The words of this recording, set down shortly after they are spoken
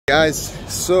Guys,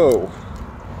 so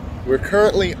we're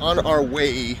currently on our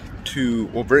way to,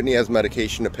 well, Brittany has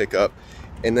medication to pick up,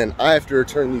 and then I have to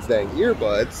return these dang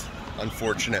earbuds,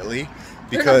 unfortunately,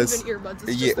 because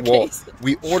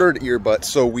we ordered earbuds.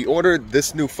 So we ordered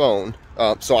this new phone.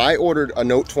 So I ordered a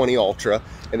Note 20 Ultra,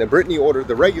 and then Brittany ordered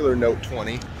the regular Note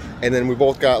 20, and then we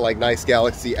both got like nice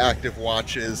Galaxy Active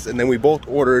watches, and then we both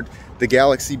ordered the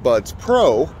Galaxy Buds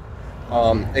Pro.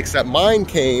 Except mine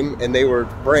came and they were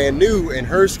brand new, and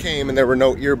hers came and there were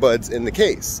no earbuds in the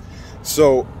case.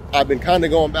 So I've been kind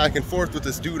of going back and forth with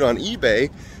this dude on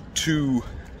eBay to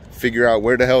figure out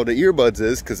where the hell the earbuds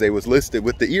is, because they was listed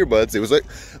with the earbuds. It was like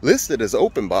listed as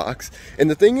open box. And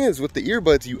the thing is, with the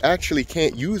earbuds, you actually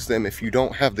can't use them if you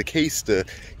don't have the case to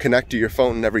connect to your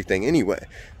phone and everything anyway.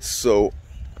 So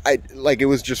it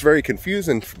was just very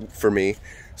confusing for me.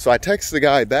 So I texted the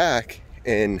guy back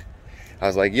and I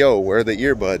was like, yo, where are the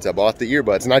earbuds? I bought the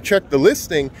earbuds. And I checked the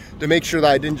listing to make sure that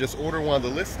I didn't just order one of the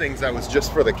listings that was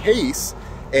just for the case.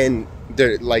 And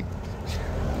they're like,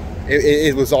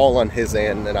 it was all on his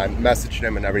end. And I messaged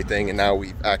him and everything. And now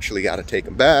we've actually got to take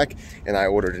them back. And I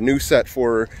ordered a new set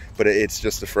for her. But it's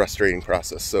just a frustrating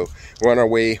process. So we're on our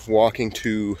way walking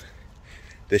to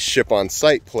this ship on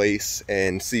site place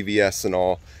and Spvce and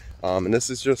all. And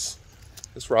this is just,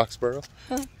 this Roxborough,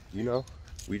 you know.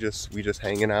 We just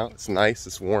hanging out. It's nice,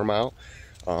 it's warm out.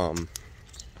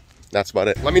 That's about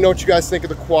it. Let me know what you guys think of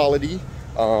the quality.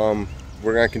 We're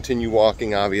gonna continue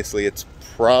walking. Obviously it's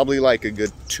probably like a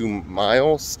good 2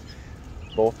 miles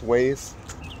both ways,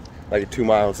 like 2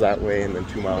 miles that way and then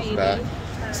 2 miles back,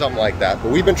 something like that.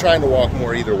 But we've been trying to walk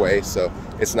more either way, so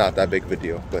it's not that big of a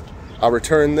deal. But I'll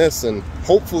return this, and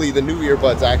hopefully the new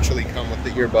earbuds actually come with the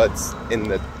earbuds in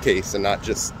the case and not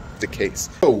just the case.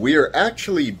 So we are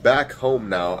actually back home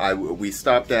now. We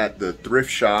stopped at the thrift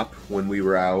shop when we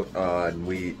were out, and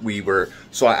we were,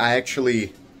 so I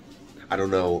actually, I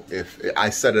don't know if I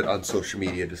said it on social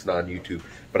media, just not on YouTube,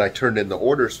 but I turned in the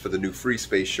orders for the new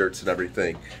Spvce shirts and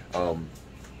everything.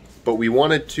 But we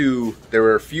wanted to, there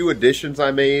were a few additions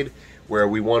I made where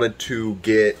we wanted to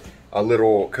get a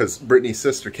little, because Brittany's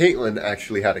sister Caitlin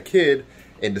actually had a kid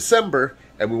in December,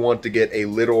 and we want to get a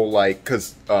little, like,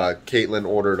 because Caitlin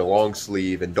ordered a long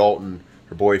sleeve and Dalton,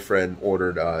 her boyfriend,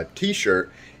 ordered a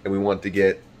t-shirt, and we want to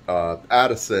get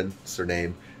Addison, that's her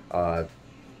name,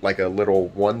 like a little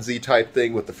onesie type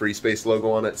thing with the Spvce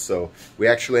logo on it. So we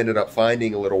actually ended up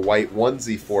finding a little white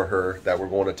onesie for her that we're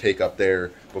going to take up there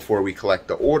before we collect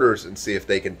the orders and see if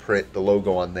they can print the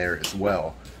logo on there as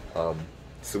well.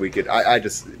 So we could,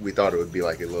 we thought it would be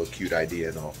like a little cute idea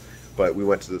and all. But we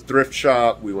went to the thrift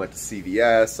shop, we went to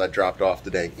Spvce, I dropped off the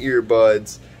dang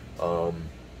earbuds,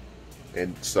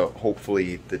 and so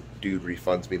hopefully the dude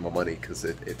refunds me my money, because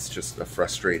it's just a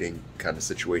frustrating kind of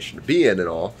situation to be in and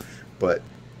all. But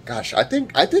gosh, I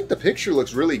think the picture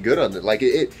looks really good on it. Like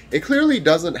it clearly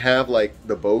doesn't have like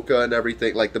the bokeh and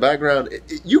everything. Like the background,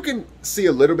 you can see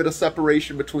a little bit of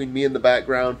separation between me and the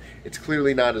background. It's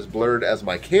clearly not as blurred as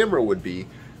my camera would be.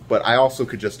 But I also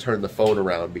could just turn the phone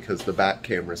around because the back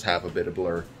cameras have a bit of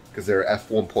blur because they're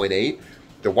f1.8.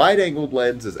 The wide-angled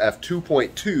lens is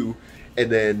f2.2, and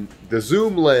then the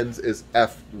zoom lens is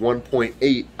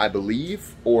f1.8, I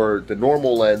believe, or the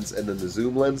normal lens, and then the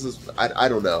zoom lens is, I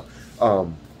don't know.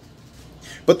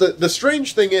 But the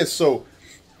strange thing is, so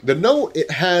the Note,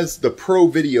 it has the Pro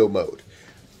Video mode,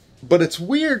 but it's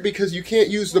weird because you can't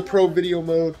use the Pro Video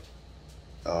mode.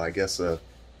 Oh, I guess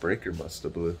breaker must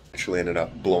have blew. Actually ended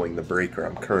up blowing the breaker.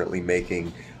 I'm currently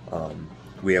making,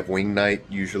 we have wing night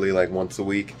usually like once a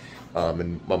week,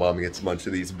 and my mom gets a bunch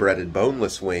of these breaded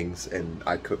boneless wings, and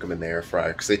I cook them in the air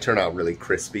fryer because they turn out really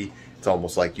crispy. It's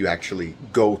almost like you actually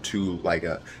go to like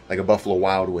a Buffalo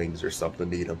Wild Wings or something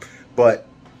to eat them. But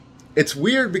it's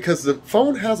weird because the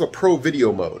phone has a Pro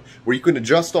Video mode where you can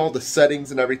adjust all the settings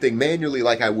and everything manually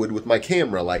like I would with my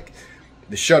camera, like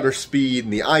the shutter speed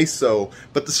and the ISO.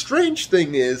 But the strange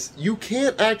thing is you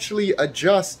can't actually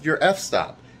adjust your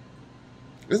f-stop.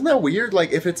 Isn't that weird?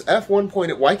 Like if it's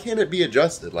f1.8, why can't it be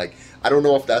adjusted? Like I don't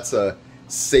know if that's a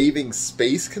saving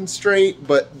space constraint,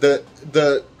 but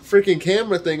the freaking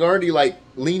camera thing already like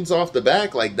leans off the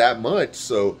back like that much.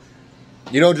 So,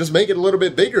 you know, just make it a little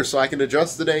bit bigger so I can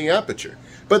adjust the dang aperture.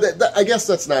 But I guess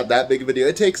that's not that big of a deal.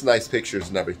 It takes nice pictures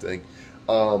and everything.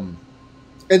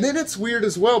 And then it's weird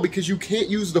as well because you can't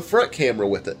use the front camera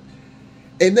with it.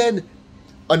 And then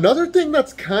another thing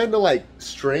that's kind of like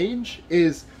strange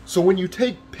is, so when you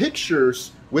take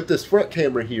pictures with this front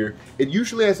camera here, it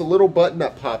usually has a little button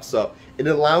that pops up and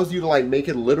it allows you to like make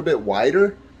it a little bit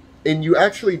wider. And you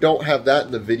actually don't have that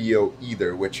in the video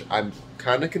either, which I'm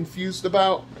kind of confused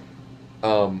about.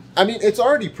 I mean, it's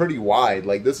already pretty wide.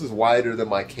 Like, this is wider than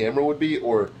my camera would be,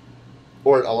 or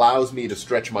it allows me to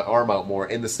stretch my arm out more.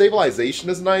 And the stabilization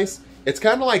is nice. It's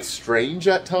kind of like strange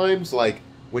at times, like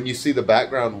when you see the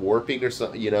background warping or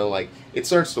something, you know, like it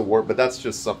starts to warp, but that's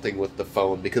just something with the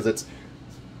phone because it's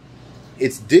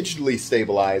digitally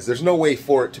stabilized. There's no way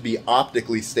for it to be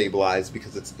optically stabilized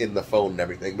because it's in the phone and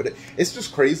everything. But it's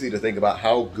just crazy to think about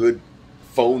how good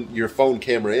your phone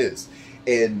camera is.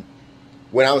 And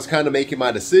when I was kind of making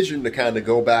my decision to kind of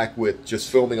go back with just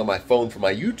filming on my phone for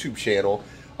my YouTube channel,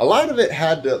 a lot of it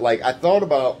had to, like, I thought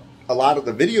about a lot of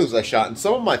the videos I shot, and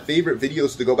some of my favorite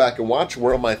videos to go back and watch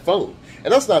were on my phone.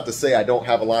 And that's not to say I don't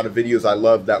have a lot of videos I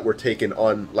love that were taken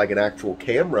on like an actual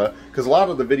camera, because a lot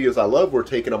of the videos I love were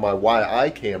taken on my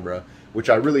YI camera, which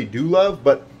I really do love,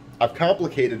 but I've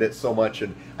complicated it so much,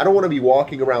 and I don't want to be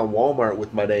walking around Walmart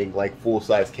with my dang like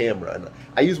full-size camera. And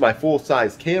I use my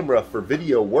full-size camera for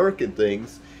video work and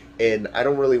things, and I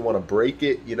don't really want to break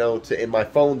it, you know, and my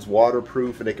phone's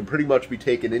waterproof and it can pretty much be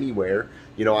taken anywhere.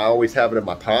 You know, I always have it in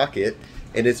my pocket,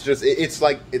 and it's just, it's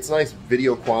like, it's nice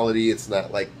video quality. It's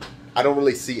not like, I don't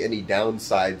really see any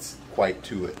downsides quite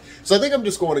to it. So I think I'm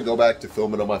just going to go back to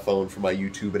filming on my phone for my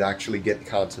YouTube and actually get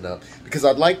content up, because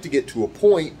I'd like to get to a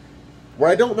point where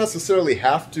I don't necessarily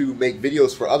have to make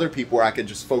videos for other people, where I can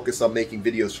just focus on making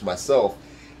videos for myself.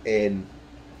 And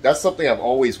that's something I've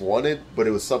always wanted, but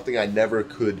it was something I never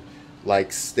could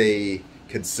like stay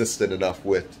consistent enough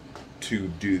with to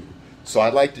do. So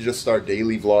I'd like to just start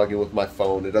daily vlogging with my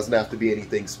phone. It doesn't have to be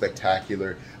anything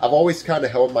spectacular. I've always kind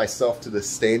of held myself to the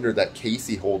standard that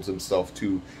Casey holds himself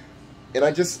to. And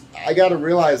I gotta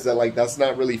realize that, like, that's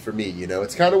not really for me, you know?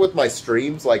 It's kind of with my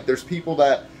streams. Like, there's people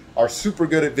that are super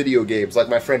good at video games. Like,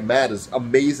 my friend Matt is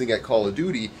amazing at Call of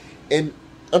Duty. And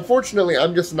unfortunately,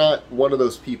 I'm just not one of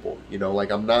those people, you know?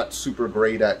 Like, I'm not super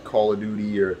great at Call of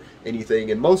Duty or anything.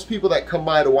 And most people that come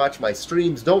by to watch my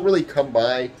streams don't really come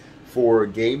by for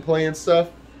gameplay and stuff.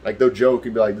 Like, they'll joke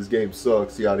and be like, this game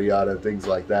sucks, yada yada, things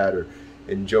like that,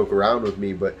 and joke around with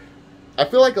me. But I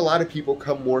feel like a lot of people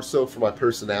come more so for my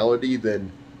personality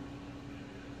than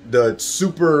the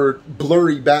super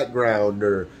blurry background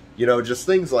or, you know, just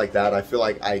things like that. I feel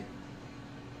like I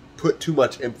put too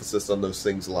much emphasis on those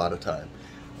things a lot of time.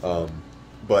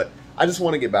 But I just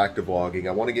want to get back to vlogging.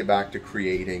 I want to get back to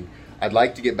creating. I'd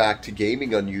like to get back to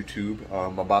gaming on YouTube.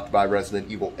 I'm about to buy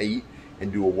Resident Evil 8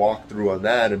 and do a walkthrough on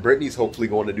that. And Brittany's hopefully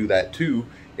going to do that too.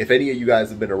 If any of you guys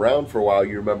have been around for a while,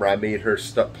 you remember I made her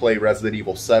play Resident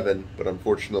Evil 7, but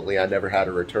unfortunately I never had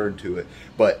a return to it.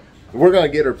 But we're going to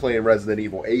get her playing Resident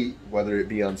Evil 8, whether it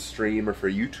be on stream or for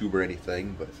YouTube or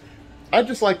anything. But I'd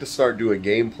just like to start doing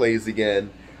gameplays again.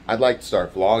 I'd like to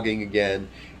start vlogging again.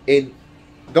 And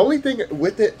the only thing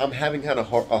with it I'm having kind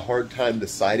of a hard time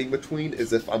deciding between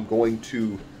is if I'm going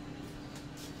to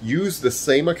use the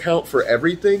same account for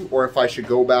everything, or if I should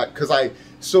go back, because I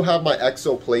still have my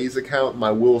Exo Plays account, my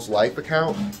Will's Life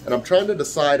account, and I'm trying to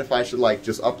decide if I should like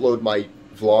just upload my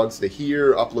vlogs to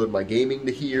here, upload my gaming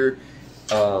to here.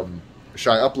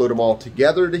 Should I upload them all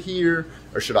together to here,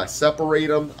 or should I separate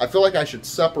them? I feel like I should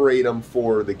separate them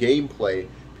for the gameplay,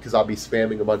 because I'll be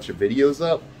spamming a bunch of videos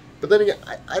up. But then again,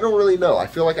 I don't really know. I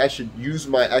feel like I should use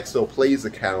my Exo Plays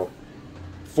account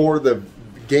for the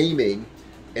gaming,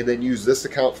 and then use this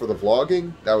account for the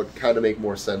vlogging. That would kind of make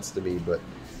more sense to me. But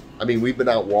I mean, we've been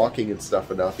out walking and stuff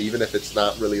enough. Even if it's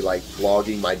not really like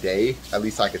vlogging my day, at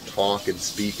least I could talk and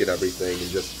speak and everything and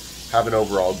just have an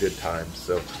overall good time.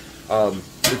 So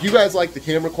if you guys like the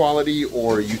camera quality,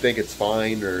 or you think it's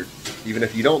fine, or even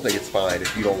if you don't think it's fine,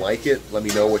 if you don't like it, let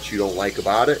me know what you don't like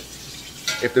about it.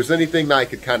 If there's anything that I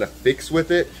could kind of fix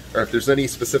with it, or if there's any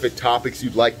specific topics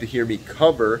you'd like to hear me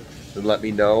cover, then let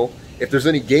me know. If there's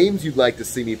any games you'd like to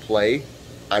see me play,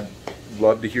 I'd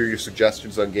love to hear your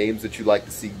suggestions on games that you'd like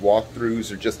to see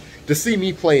walkthroughs, or just to see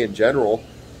me play in general.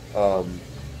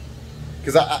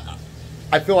 Because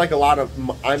I feel like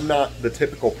I'm not the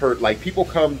typical like, people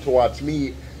come to watch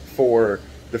me for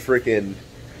the freaking,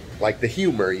 like, the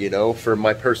humor, you know, for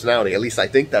my personality. At least I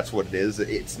think that's what it is.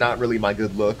 It's not really my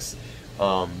good looks.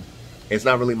 It's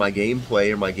not really my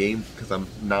gameplay or my game, because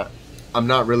I'm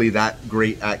not really that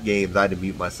great at games. I had to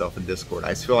mute myself in Discord. I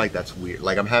just feel like that's weird.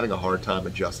 Like, I'm having a hard time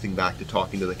adjusting back to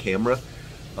talking to the camera.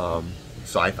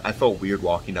 So I felt weird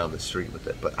walking down the street with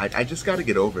it. But I just got to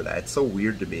get over that. It's so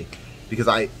weird to me.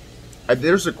 Because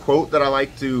there's a quote that I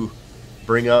like to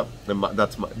bring up. And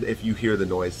if you hear the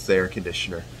noise, it's the air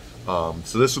conditioner.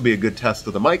 So this will be a good test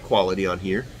of the mic quality on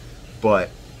here.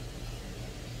 But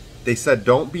they said,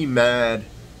 don't be mad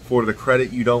for the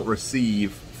credit you don't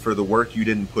receive for the work you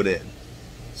didn't put in.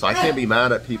 So I can't be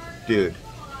mad at people. Dude,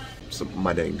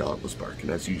 my dang dog was barking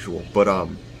as usual. But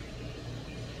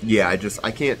yeah,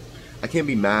 I can't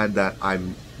be mad that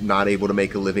I'm not able to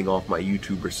make a living off my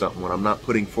YouTube or something when I'm not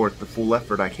putting forth the full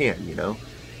effort I can, you know?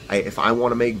 If I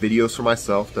want to make videos for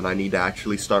myself, then I need to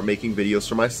actually start making videos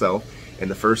for myself. And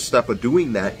the first step of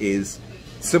doing that is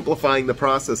simplifying the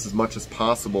process as much as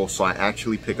possible so I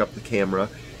actually pick up the camera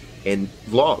and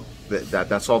vlog.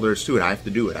 That's all there is to it. I have to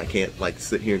do it. I can't like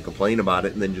sit here and complain about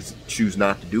it and then just choose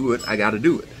not to do it. I got to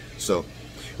do it. So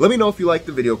let me know if you like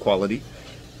the video quality.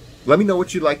 Let me know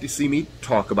what you'd like to see me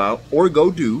talk about or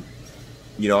go do.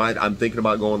 You know, I'm thinking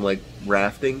about going like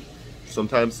rafting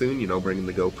sometime soon, you know, bringing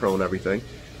the GoPro and everything.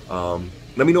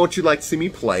 Let me know what you'd like to see me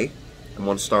play. I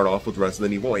want to start off with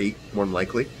Resident Evil 8, more than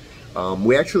likely.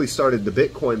 We actually started the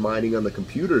Bitcoin mining on the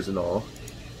computers and all,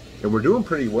 and we're doing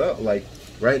pretty well. Like,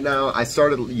 right now, I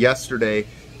started yesterday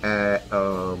at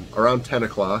around 10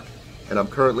 o'clock, and I'm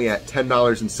currently at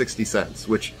 $10.60,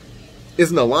 which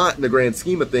isn't a lot in the grand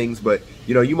scheme of things, but,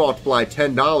 you know, you multiply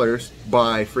 $10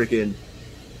 by freaking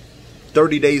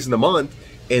 30 days in a month,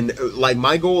 and, like,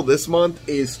 my goal this month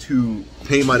is to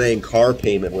pay my dang car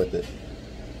payment with it.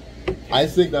 I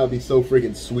think that would be so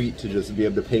freaking sweet to just be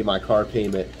able to pay my car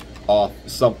payment off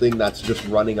something that's just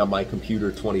running on my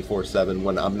computer 24/7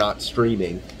 when I'm not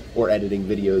streaming or editing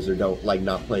videos or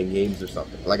not playing games or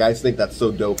something. Like, I just think that's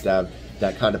so dope to have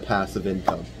that kind of passive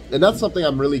income. And that's something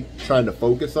I'm really trying to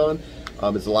focus on.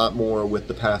 It's a lot more with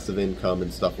the passive income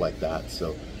and stuff like that.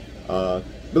 So, but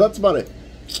that's about it.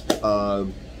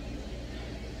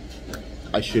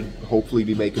 I should hopefully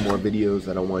be making more videos.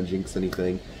 I don't want to jinx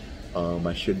anything.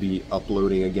 I should be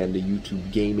uploading again to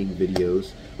YouTube gaming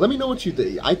videos. Let me know what you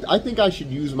think. I think I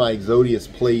should use my Exodious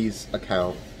Plays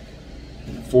account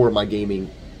for my gaming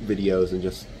videos and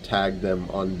just tag them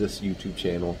on this YouTube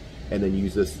channel and then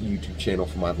use this YouTube channel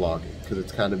for my vlogging, because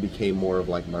it's kind of became more of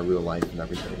like my real life and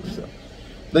everything. So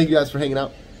thank you guys for hanging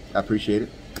out. I appreciate it.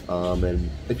 And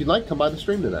if you'd like, come by the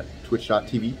stream tonight.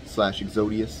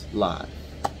 Twitch.tv/Exodious Live.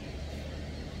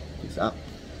 Peace out.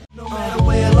 No matter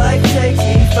where life takes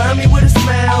me, find me where